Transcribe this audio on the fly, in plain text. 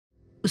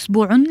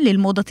أسبوع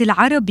للموضة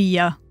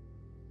العربية.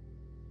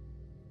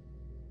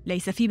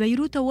 ليس في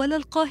بيروت ولا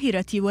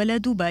القاهرة ولا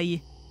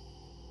دبي،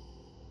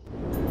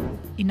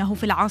 إنه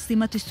في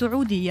العاصمة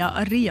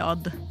السعودية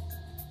الرياض.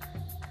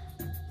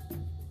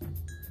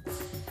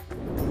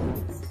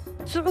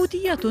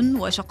 سعودية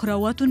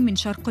وشقراوات من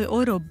شرق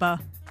أوروبا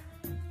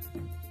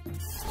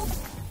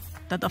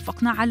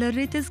تدفقن على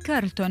الريتز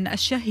كارلتون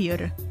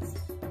الشهير،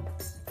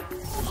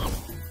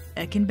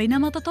 لكن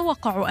بينما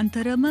تتوقع أن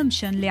ترى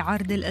ممشى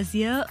لعرض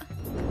الأزياء،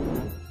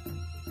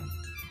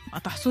 ما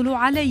تحصل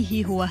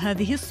عليه هو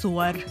هذه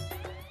الصور.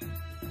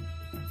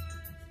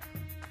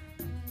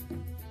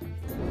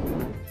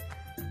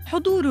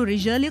 حضور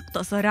الرجال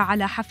اقتصر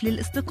على حفل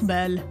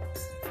الاستقبال،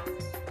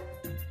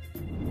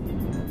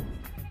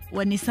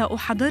 والنساء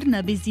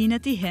حضرن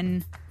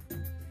بزينتهن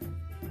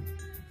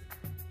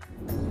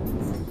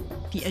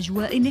في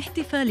أجواء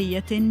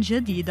احتفالية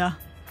جديدة.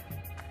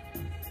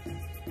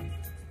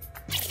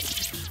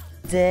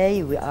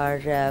 Today we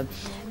are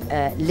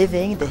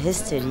living the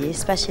history,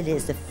 especially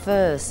it's the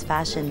first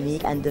fashion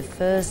week and the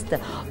first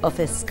of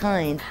its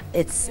kind.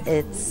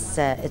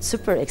 It's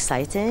super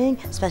exciting,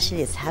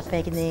 especially it's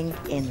happening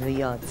in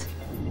Riyadh.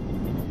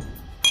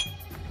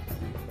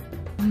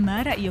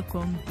 ما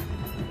رأيكم؟